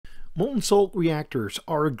Molten salt reactors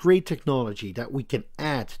are a great technology that we can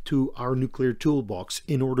add to our nuclear toolbox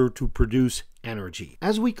in order to produce energy.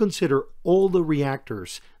 As we consider all the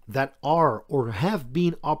reactors that are or have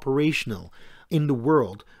been operational in the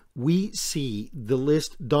world, we see the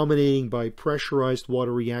list dominating by pressurized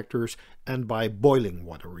water reactors and by boiling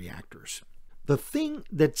water reactors. The thing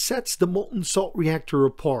that sets the molten salt reactor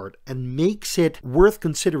apart and makes it worth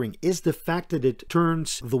considering is the fact that it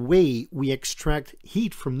turns the way we extract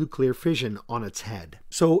heat from nuclear fission on its head.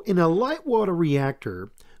 So in a light water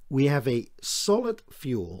reactor, we have a solid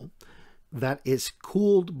fuel that is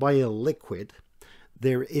cooled by a liquid.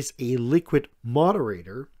 There is a liquid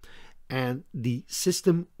moderator, and the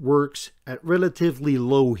system works at relatively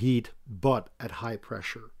low heat but at high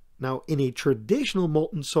pressure. Now, in a traditional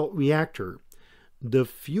molten salt reactor, the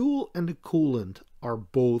fuel and the coolant are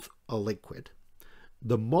both a liquid.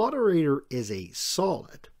 The moderator is a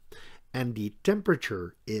solid, and the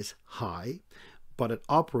temperature is high, but it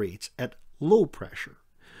operates at low pressure.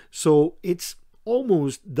 So it's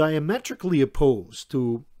almost diametrically opposed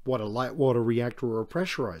to what a light water reactor or a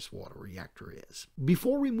pressurized water reactor is.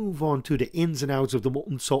 Before we move on to the ins and outs of the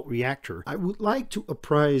molten salt reactor, I would like to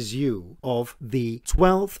apprise you of the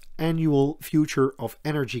 12th annual Future of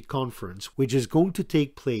Energy Conference, which is going to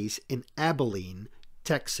take place in Abilene,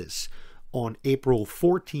 Texas on April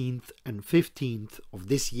 14th and 15th of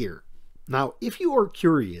this year. Now, if you are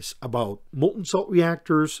curious about molten salt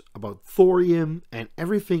reactors, about thorium, and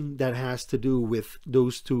everything that has to do with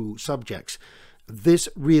those two subjects, this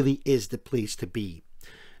really is the place to be.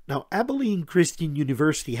 Now, Abilene Christian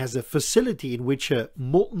University has a facility in which a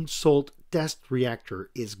molten salt test reactor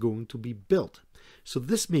is going to be built. So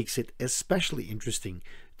this makes it especially interesting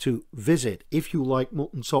to visit if you like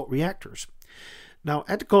molten salt reactors. Now,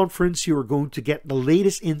 at the conference, you are going to get the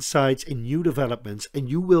latest insights and new developments, and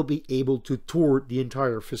you will be able to tour the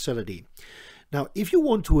entire facility. Now, if you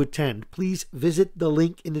want to attend, please visit the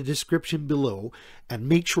link in the description below and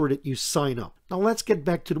make sure that you sign up. Now, let's get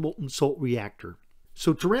back to the molten salt reactor.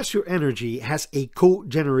 So Terrestrial Energy has a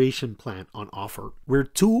cogeneration plant on offer where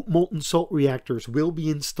 2 molten salt reactors will be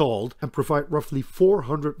installed and provide roughly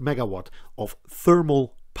 400 megawatt of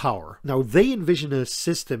thermal power. Now, they envision a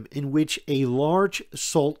system in which a large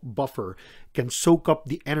salt buffer can soak up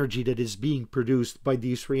the energy that is being produced by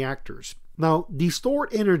these reactors. Now, the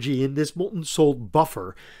stored energy in this molten salt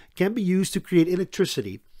buffer can be used to create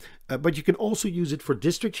electricity, but you can also use it for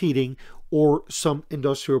district heating or some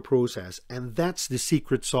industrial process, and that's the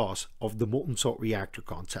secret sauce of the molten salt reactor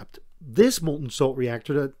concept. This molten salt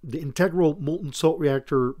reactor, the integral molten salt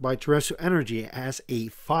reactor by Terrestrial Energy, has a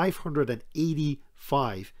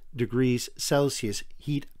 585 degrees Celsius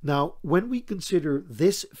heat. Now, when we consider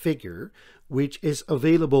this figure, which is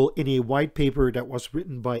available in a white paper that was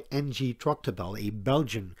written by NG Tractebel, a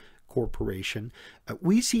Belgian corporation,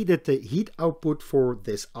 we see that the heat output for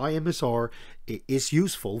this IMSR is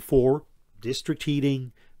useful for district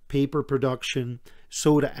heating, paper production,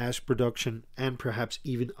 soda ash production, and perhaps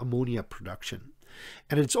even ammonia production.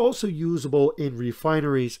 And it's also usable in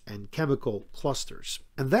refineries and chemical clusters.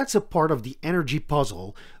 And that's a part of the energy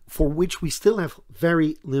puzzle for which we still have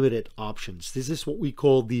very limited options. This is what we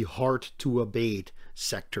call the hard to abate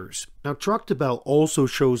sectors. Now, Tractebel also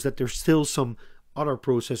shows that there's still some other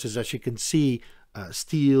processes, as you can see,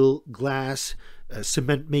 steel, glass,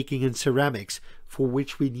 cement making, and ceramics, for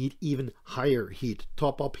which we need even higher heat,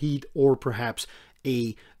 top-up heat, or perhaps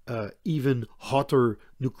a even hotter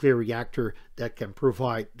nuclear reactor that can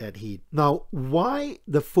provide that heat. Now, why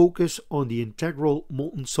the focus on the integral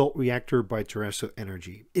molten salt reactor by Terrestrial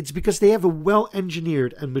Energy? It's because they have a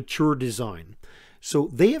well-engineered and mature design. So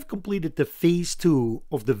they have completed the phase 2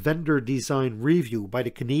 of the vendor design review by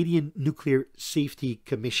the Canadian Nuclear Safety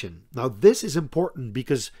Commission. Now, this is important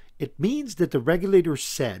because it means that the regulators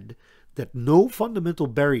said that no fundamental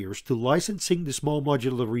barriers to licensing the small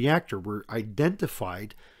modular reactor were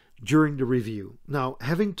identified during the review. Now,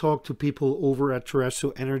 having talked to people over at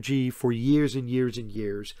Terrestrial Energy for years and years and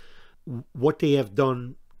years, what they have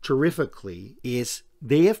done terrifically is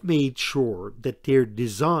they have made sure that their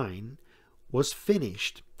design was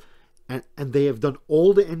finished, and they have done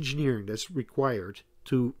all the engineering that's required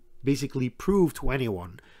to basically prove to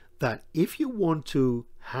anyone that if you want to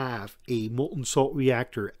have a molten salt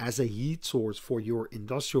reactor as a heat source for your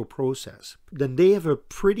industrial process, then they have a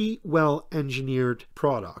pretty well engineered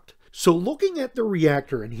product. So looking at the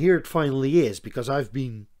reactor, and here it finally is, because I've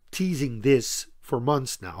been teasing this for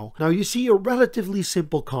months now. Now you see a relatively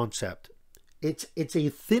simple concept. It's a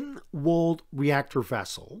thin-walled reactor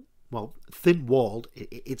vessel. Well, thin-walled,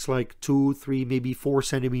 it's like 2, 3, maybe 4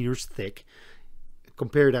 centimeters thick.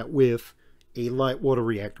 Compare that with a light water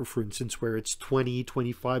reactor, for instance, where it's 20,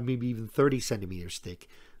 25, maybe even 30 centimeters thick.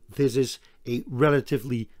 This is a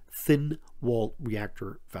relatively thin-walled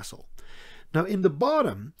reactor vessel. Now in the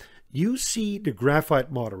bottom, you see the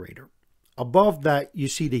graphite moderator. Above that, you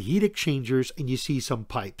see the heat exchangers and you see some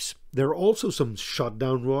pipes. There are also some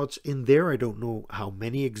shutdown rods in there. I don't know how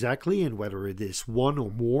many exactly and whether it is one or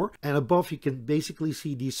more. And above, you can basically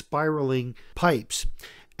see these spiraling pipes.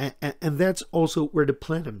 And that's also where the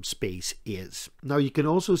plenum space is. Now you can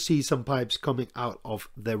also see some pipes coming out of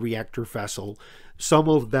the reactor vessel. Some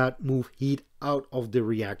of that move heat out of the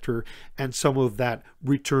reactor, and some of that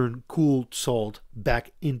return cooled salt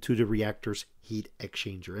back into the reactor's heat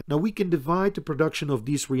exchanger. Now we can divide the production of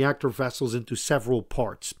these reactor vessels into several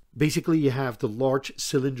parts. Basically, you have the large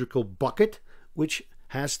cylindrical bucket, which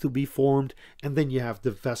has to be formed, and then you have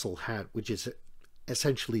the vessel head, which is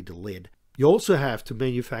essentially the lid. You also have to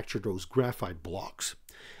manufacture those graphite blocks,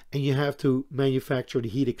 and you have to manufacture the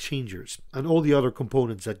heat exchangers and all the other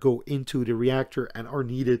components that go into the reactor and are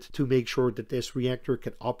needed to make sure that this reactor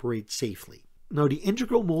can operate safely. Now, the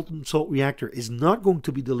integral molten salt reactor is not going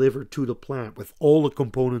to be delivered to the plant with all the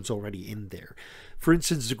components already in there. For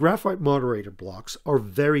instance, the graphite moderator blocks are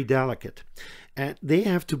very delicate, and they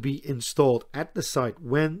have to be installed at the site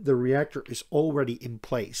when the reactor is already in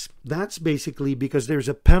place. That's basically because there's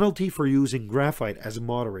a penalty for using graphite as a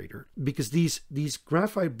moderator, because these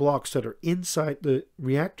graphite blocks that are inside the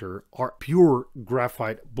reactor are pure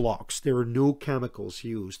graphite blocks. There are no chemicals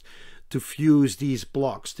used to fuse these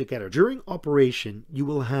blocks together. During operation, you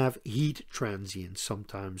will have heat transients.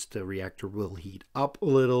 Sometimes the reactor will heat up a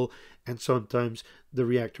little, and sometimes the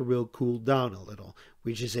reactor will cool down a little,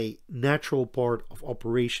 which is a natural part of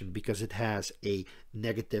operation because it has a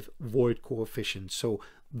negative void coefficient. So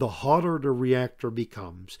the hotter the reactor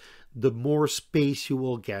becomes, the more space you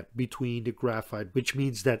will get between the graphite, which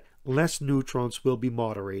means that less neutrons will be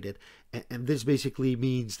moderated. And this basically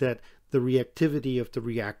means that the reactivity of the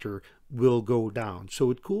reactor will go down.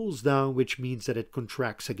 So it cools down, which means that it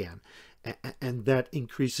contracts again, and that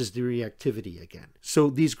increases the reactivity again. So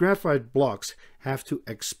these graphite blocks have to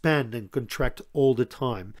expand and contract all the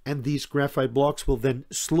time, and these graphite blocks will then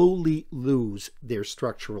slowly lose their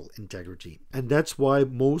structural integrity. And that's why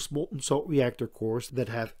most molten salt reactor cores that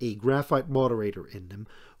have a graphite moderator in them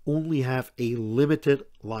only have a limited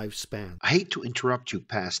lifespan. I hate to interrupt you,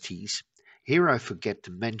 pasties. Here I forget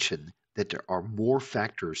to mention that there are more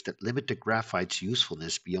factors that limit the graphite's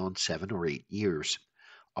usefulness beyond 7 or 8 years.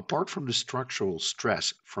 Apart from the structural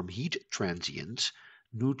stress from heat transients,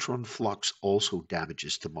 neutron flux also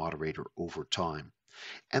damages the moderator over time.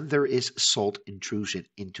 And there is salt intrusion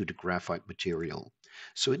into the graphite material.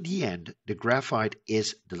 So in the end, the graphite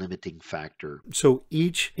is the limiting factor. So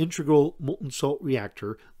each integral molten salt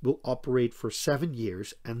reactor will operate for 7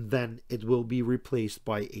 years, and then it will be replaced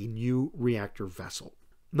by a new reactor vessel.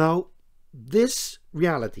 Now, this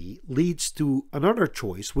reality leads to another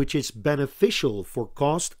choice which is beneficial for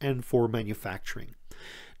cost and for manufacturing.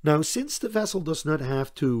 Now, since the vessel does not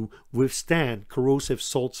have to withstand corrosive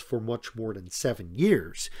salts for much more than 7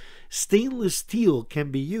 years, stainless steel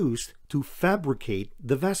can be used to fabricate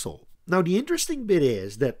the vessel. Now, the interesting bit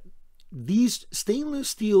is that these stainless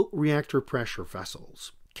steel reactor pressure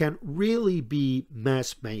vessels can really be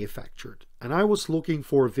mass manufactured. And I was looking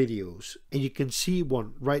for videos, and you can see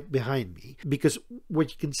one right behind me, because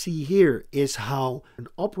what you can see here is how an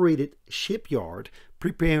operated shipyard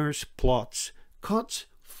prepares, plots, cuts,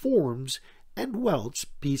 forms, and welds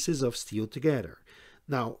pieces of steel together.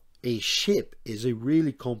 Now, a ship is a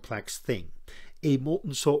really complex thing. A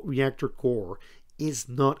molten salt reactor core is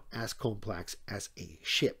not as complex as a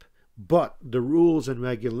ship. But the rules and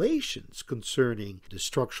regulations concerning the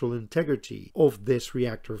structural integrity of this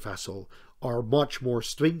reactor vessel are much more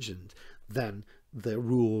stringent than the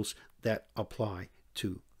rules that apply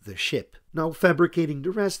to the ship. Now, fabricating the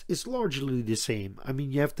rest is largely the same. I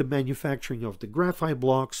mean, you have the manufacturing of the graphite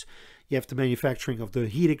blocks, you have the manufacturing of the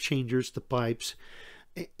heat exchangers, the pipes.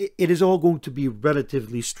 It is all going to be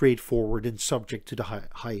relatively straightforward and subject to the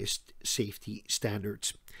highest safety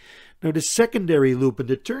standards. Now, the secondary loop and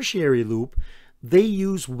the tertiary loop, they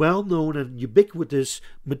use well-known and ubiquitous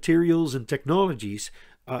materials and technologies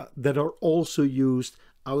that are also used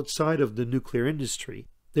outside of the nuclear industry.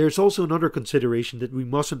 There's also another consideration that we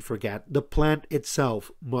mustn't forget. The plant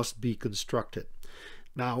itself must be constructed.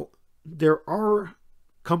 Now, there are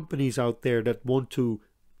companies out there that want to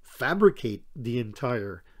fabricate the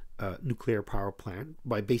entire nuclear power plant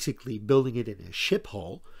by basically building it in a ship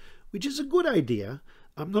hull, which is a good idea.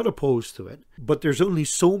 I'm not opposed to it, but there's only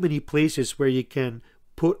so many places where you can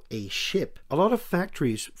put a ship. A lot of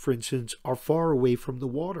factories, for instance, are far away from the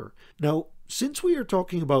water. Now, since we are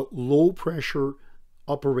talking about low pressure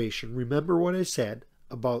operation, remember what I said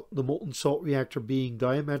about the molten salt reactor being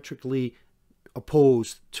diametrically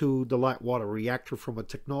opposed to the light water reactor from a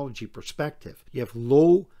technology perspective. You have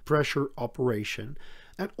low pressure operation,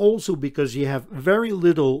 and also because you have very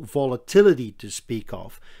little volatility to speak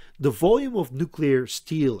of, the volume of nuclear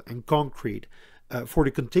steel and concrete for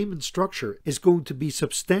the containment structure is going to be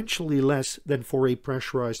substantially less than for a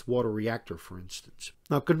pressurized water reactor, for instance.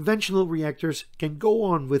 Now, conventional reactors can go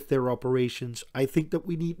on with their operations. I think that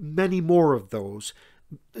we need many more of those,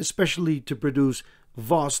 especially to produce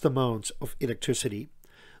vast amounts of electricity.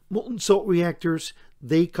 Molten salt reactors,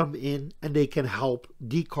 they come in and they can help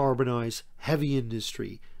decarbonize heavy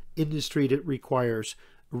industry that requires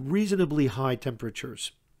reasonably high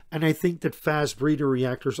temperatures. And I think that fast breeder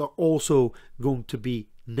reactors are also going to be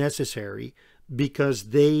necessary because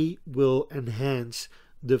they will enhance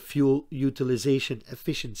the fuel utilization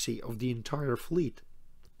efficiency of the entire fleet.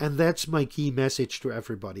 And that's my key message to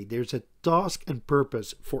everybody. There's a task and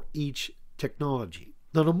purpose for each technology.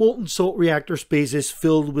 Now, the molten salt reactor space is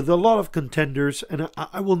filled with a lot of contenders, and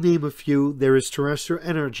I will name a few. There is Terrestrial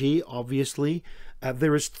Energy, obviously.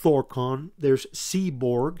 There is Thorcon. There's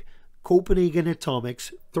Seaborg, Copenhagen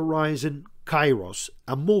Atomics, Horizon, Kairos,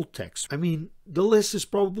 and Moltex. I mean, the list is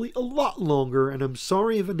probably a lot longer, and I'm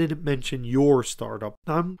sorry if I didn't mention your startup.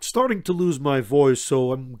 I'm starting to lose my voice,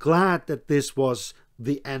 so I'm glad that this was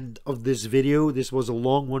the end of this video. This was a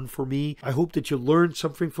long one for me. I hope that you learned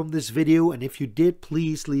something from this video, and if you did,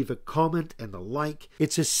 please leave a comment and a like.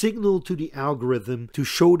 It's a signal to the algorithm to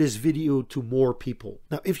show this video to more people.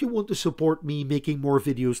 Now, if you want to support me making more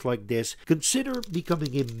videos like this, consider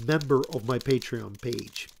becoming a member of my Patreon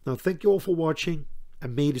page. Now, thank you all for watching,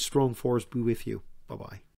 and may the strong force be with you.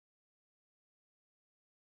 Bye-bye.